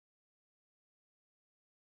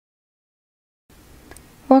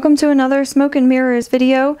Welcome to another Smoke and Mirrors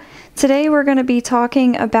video. Today we're going to be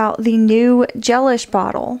talking about the new Gelish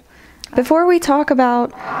bottle. Before we talk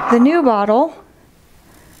about the new bottle,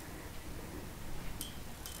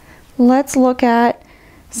 let's look at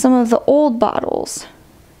some of the old bottles.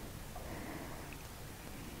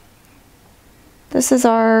 This is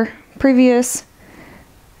our previous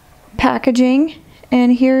packaging,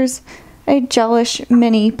 and here's a Gelish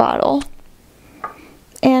Mini bottle.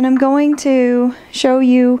 And I'm going to show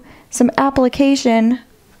you some application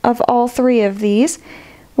of all three of these.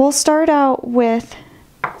 We'll start out with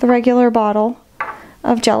the regular bottle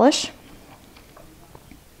of Gelish.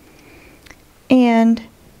 And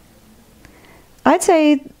I'd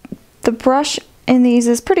say the brush in these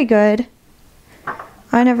is pretty good.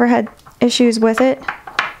 I never had issues with it.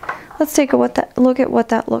 Let's take a look at what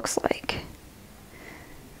that looks like.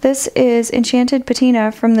 This is Enchanted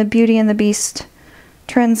Patina from the Beauty and the Beast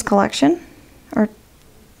Trends collection, or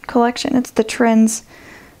collection. It's the trends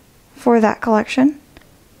for that collection.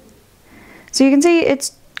 So you can see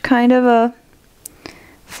it's kind of a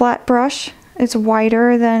flat brush. It's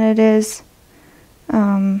wider than it is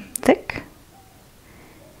thick,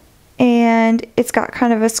 and it's got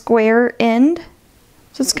kind of a square end,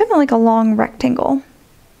 so it's kind of like a long rectangle.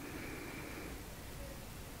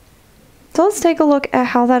 So let's take a look at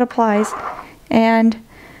how that applies. And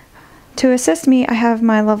to assist me, I have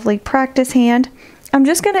my lovely practice hand. I'm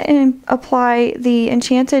just going to apply the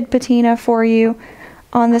Enchanted Patina for you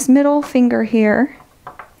on this middle finger here.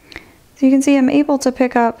 So you can see I'm able to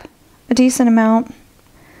pick up a decent amount.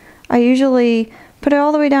 I usually put it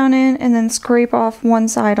all the way down in and then scrape off one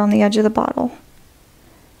side on the edge of the bottle.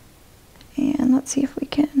 And let's see if we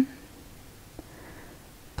can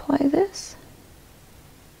apply this.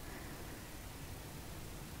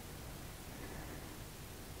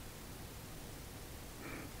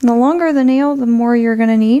 The longer the nail, the more you're going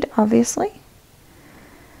to need, obviously.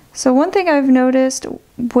 So one thing I've noticed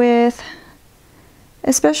with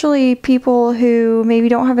especially people who maybe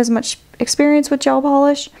don't have as much experience with gel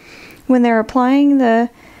polish, when they're applying the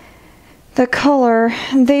color,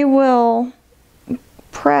 they will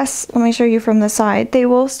press, let me show you from the side, they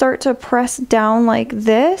will start to press down like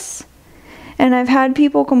this. And I've had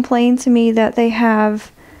people complain to me that they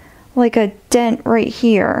have like a dent right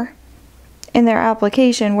here in their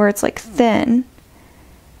application where it's like thin.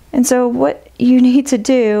 And so what you need to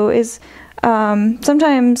do is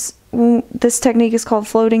sometimes this technique is called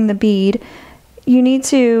floating the bead. You need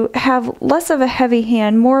to have less of a heavy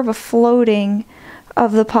hand, more of a floating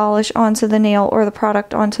of the polish onto the nail or the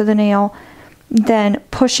product onto the nail than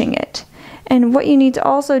pushing it. And what you need to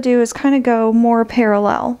also do is kind of go more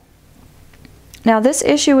parallel. Now this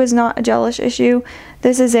issue is not a Gelish issue.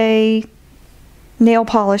 This is a nail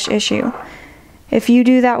polish issue. If you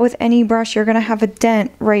do that with any brush, you're going to have a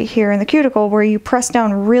dent right here in the cuticle where you press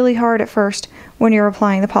down really hard at first when you're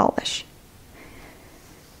applying the polish.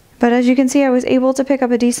 But as you can see, I was able to pick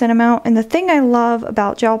up a decent amount, and the thing I love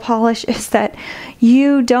about gel polish is that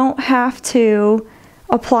you don't have to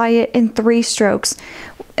apply it in 3 strokes.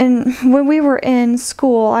 And when we were in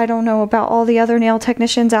school, I don't know about all the other nail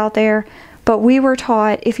technicians out there, but we were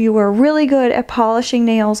taught if you were really good at polishing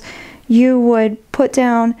nails, you would put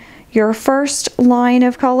down your first line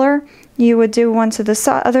of color, you would do one to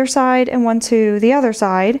the other side and one to the other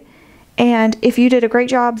side, and if you did a great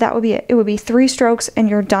job, that would be it. It would be 3 strokes and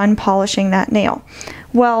you're done polishing that nail.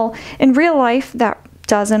 Well, in real life, that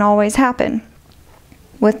doesn't always happen.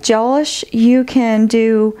 With Gelish, you can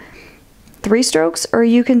do 3 strokes or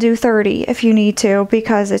you can do 30 if you need to,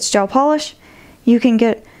 because it's gel polish. You can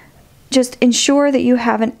just ensure that you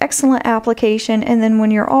have an excellent application, and then when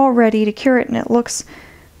you're all ready to cure it and it looks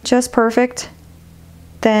just perfect,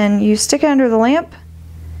 then you stick it under the lamp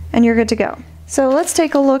and you're good to go. So let's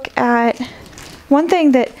take a look at one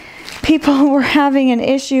thing that people were having an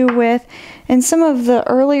issue with in some of the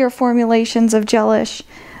earlier formulations of Gelish.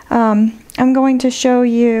 I'm going to show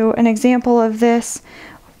you an example of this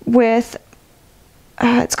with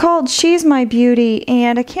it's called She's My Beauty,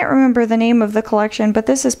 and I can't remember the name of the collection, but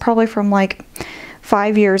this is probably from like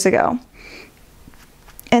 5 years ago.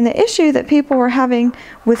 And the issue that people were having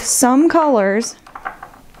with some colors,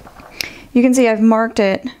 you can see I've marked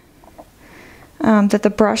it, that the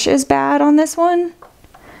brush is bad on this one.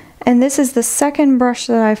 And this is the second brush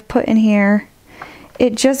that I've put in here.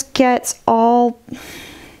 It just gets all,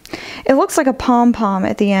 it looks like a pom-pom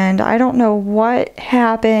at the end. I don't know what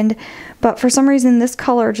happened, but for some reason this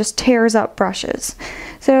color just tears up brushes.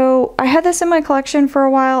 So I had this in my collection for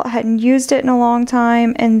a while. I hadn't used it in a long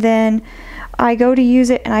time, and then I go to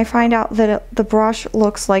use it and I find out that the brush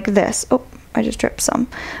looks like this. Oh, I just dripped some.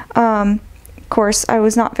 course, I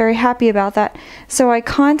was not very happy about that. So I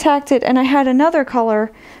contacted, and I had another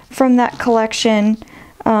color from that collection.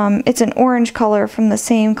 It's an orange color from the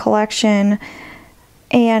same collection.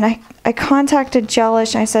 And I contacted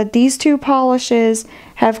Gelish and I said, these two polishes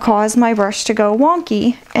have caused my brush to go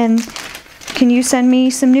wonky, and can you send me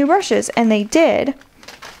some new brushes? And they did.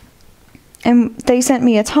 And they sent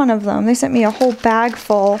me a ton of them. They sent me a whole bag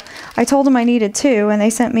full. I told them I needed 2, and they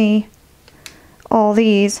sent me all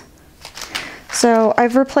these. So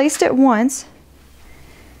I've replaced it once,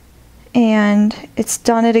 and it's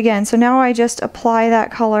done it again. So now I just apply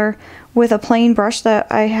that color with a plain brush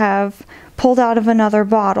that I have pulled out of another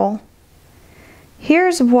bottle.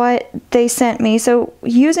 Here's what they sent me. So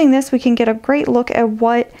using this, we can get a great look at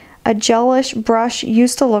what a Gelish brush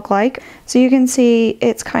used to look like. So you can see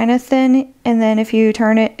it's kind of thin, and then if you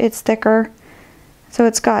turn it, it's thicker. So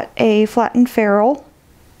it's got a flattened ferrule,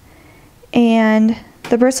 and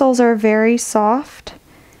the bristles are very soft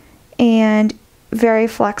and very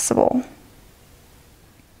flexible.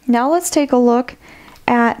 Now let's take a look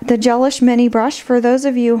at the Gelish Mini brush. For those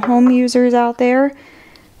of you home users out there,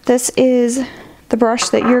 this is the brush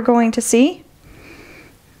that you're going to see.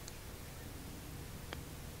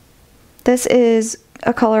 This is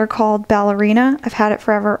a color called Ballerina. I've had it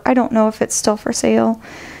forever. I don't know if it's still for sale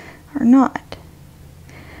or not.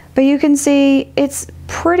 But you can see it's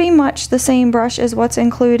pretty much the same brush as what's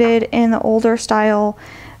included in the older style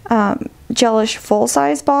Gelish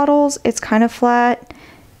full-size bottles. It's kind of flat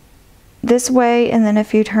this way, and then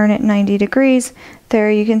if you turn it 90 degrees,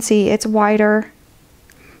 there you can see it's wider.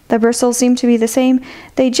 The bristles seem to be the same.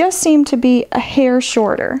 They just seem to be a hair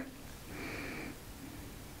shorter.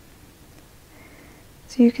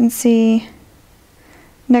 So you can see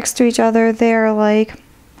next to each other, they're like,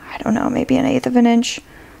 I don't know, maybe 1/8 of an inch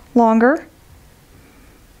longer.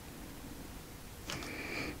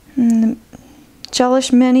 And the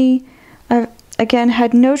Gelish Mini, I've again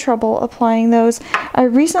had no trouble applying those. I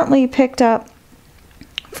recently picked up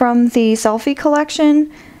from the Selfie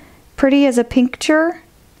collection, Pretty as a Picture,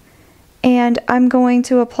 and I'm going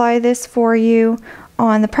to apply this for you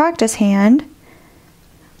on the practice hand,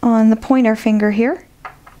 on the pointer finger here.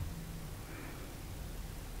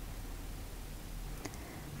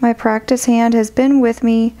 My practice hand has been with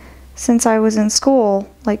me since I was in school,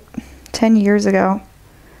 like 10 years ago.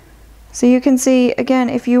 So you can see, again,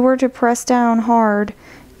 if you were to press down hard,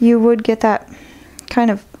 you would get that kind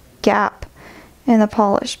of gap in the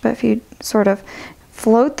polish. But if you sort of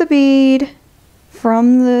float the bead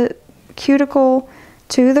from the cuticle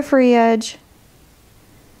to the free edge,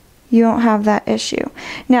 you don't have that issue.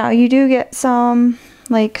 Now, you do get some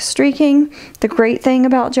like streaking. The great thing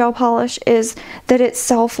about gel polish is that it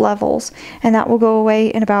self-levels, and that will go away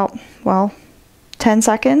in about, well, 10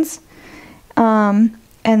 seconds.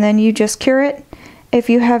 And then you just cure it. If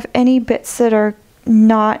you have any bits that are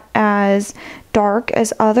not as dark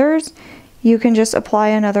as others, you can just apply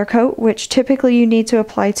another coat, which typically you need to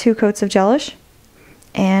apply 2 coats of Gelish,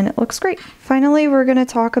 and it looks great. Finally, we're going to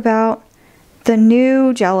talk about the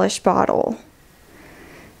new Gelish bottle.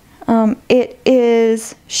 It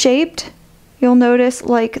is shaped, you'll notice,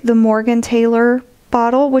 like the Morgan Taylor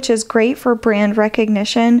bottle, which is great for brand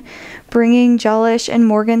recognition. Bringing Gelish and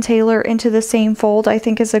Morgan Taylor into the same fold, I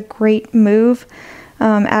think, is a great move,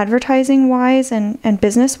 advertising wise and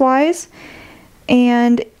business wise.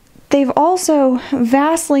 And they've also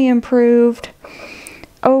vastly improved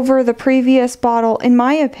over the previous bottle, in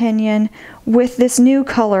my opinion, with this new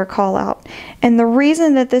color call out. And the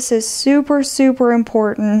reason that this is super, super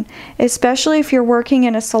important, especially if you're working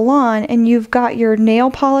in a salon and you've got your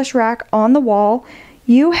nail polish rack on the wall,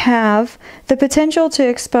 you have the potential to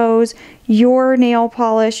expose your nail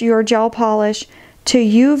polish, your gel polish, to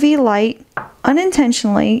UV light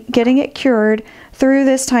unintentionally, getting it cured through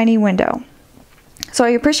this tiny window. So I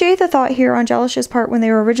appreciate the thought here on Gelish's part when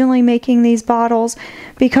they were originally making these bottles,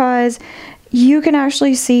 because you can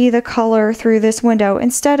actually see the color through this window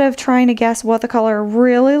instead of trying to guess what the color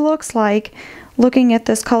really looks like looking at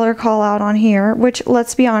this color call out on here, which,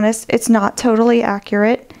 let's be honest, it's not totally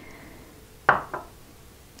accurate.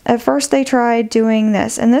 At first they tried doing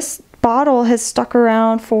this, and this bottle has stuck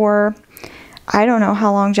around for, I don't know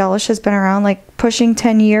how long Gelish has been around, like pushing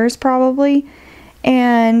 10 years probably.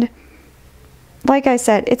 And like I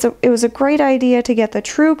said, it was a great idea to get the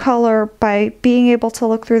true color by being able to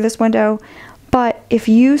look through this window. But if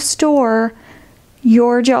you store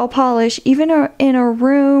your gel polish, even in a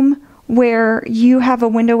room where you have a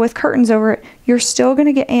window with curtains over it, you're still going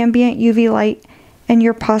to get ambient UV light, and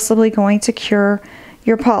you're possibly going to cure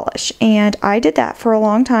your polish. And I did that for a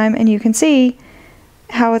long time, and you can see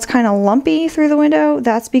how it's kind of lumpy through the window,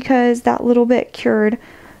 that's because that little bit cured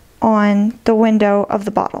on the window of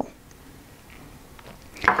the bottle.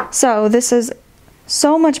 So this is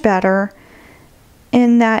so much better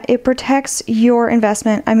in that it protects your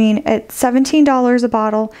investment. I mean, at $17 a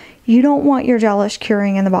bottle, you don't want your gelish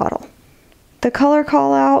curing in the bottle. The color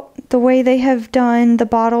call out, the way they have done the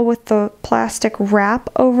bottle with the plastic wrap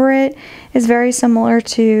over it, is very similar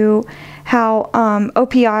to how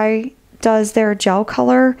OPI does their gel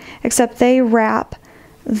color, except they wrap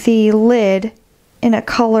the lid in a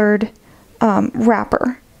colored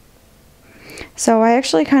wrapper. So I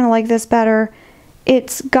actually kind of like this better.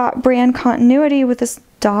 It's got brand continuity with this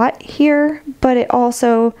dot here, but it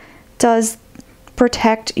also does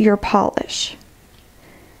protect your polish.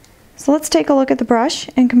 So let's take a look at the brush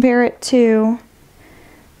and compare it to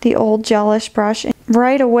the old Gelish brush.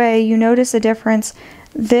 Right away you notice a difference.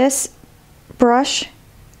 This brush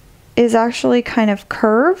is actually kind of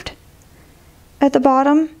curved at the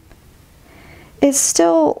bottom. It's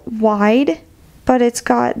still wide, but it's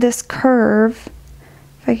got this curve,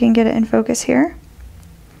 if I can get it in focus here.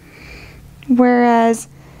 Whereas,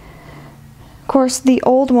 of course, the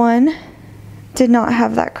old one did not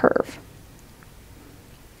have that curve.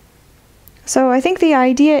 So I think the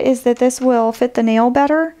idea is that this will fit the nail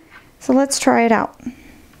better. So let's try it out.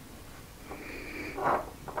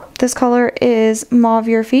 This color is Mauve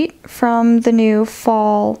Your Feet from the new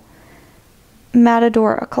Fall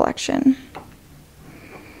Matadora collection.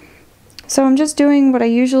 So I'm just doing what I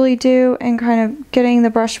usually do and kind of getting the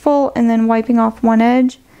brush full and then wiping off one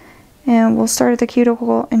edge. And we'll start at the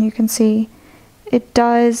cuticle, and you can see it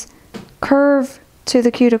does curve to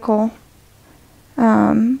the cuticle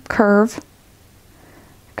curve.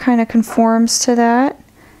 Kind of conforms to that.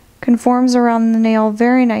 Conforms around the nail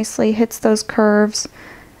very nicely, hits those curves,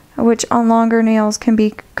 which on longer nails can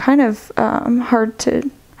be kind of hard to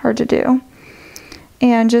do.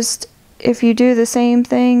 And just, if you do the same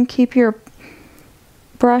thing, keep your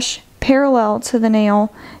brush parallel to the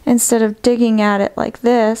nail instead of digging at it like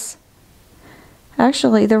this.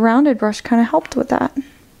 Actually, the rounded brush kind of helped with that.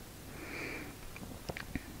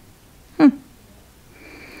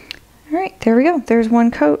 Alright, there we go. There's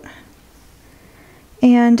one coat.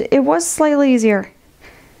 And it was slightly easier.